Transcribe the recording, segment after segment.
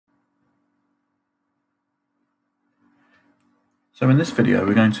So in this video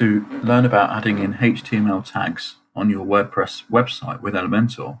we're going to learn about adding in HTML tags on your WordPress website with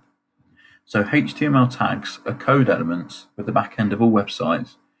Elementor. So HTML tags are code elements with the back end of all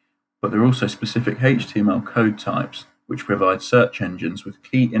websites, but they're also specific HTML code types which provide search engines with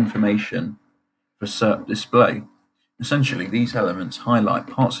key information for SERP display. Essentially, these elements highlight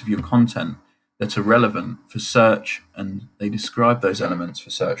parts of your content that are relevant for search, and they describe those elements for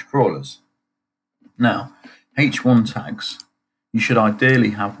search crawlers. Now, H1 tags, you should ideally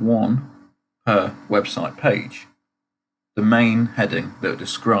have one per website page, the main heading that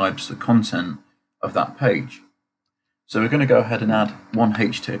describes the content of that page. So we're going to go ahead and add one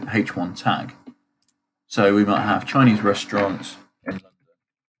H1 tag. So we might have Chinese restaurants in London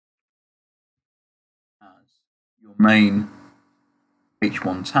as your main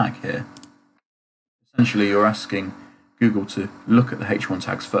H1 tag here. Essentially, you're asking Google to look at the H1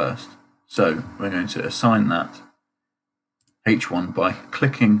 tags first. So we're going to assign that H1 by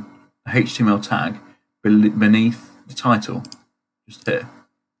clicking the HTML tag beneath the title, just here.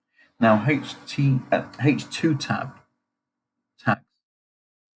 Now H2 tags,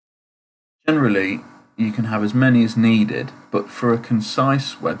 generally you can have as many as needed, but for a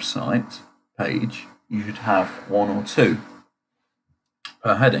concise website page you should have one or two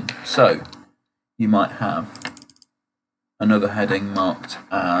per heading. So you might have another heading marked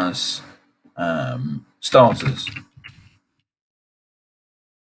as starters.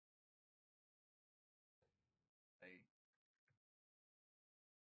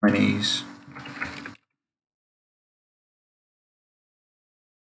 Chinese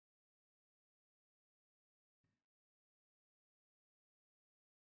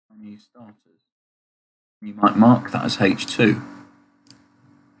starters. You might mark that as H2.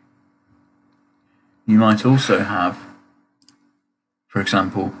 You might also have, for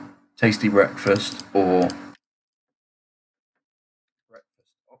example, tasty breakfast or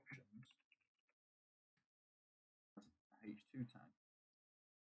breakfast options. H2 tag.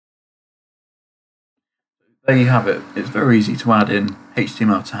 So there you have it. It's very easy to add in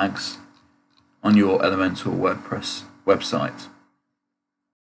HTML tags on your Elementor WordPress website.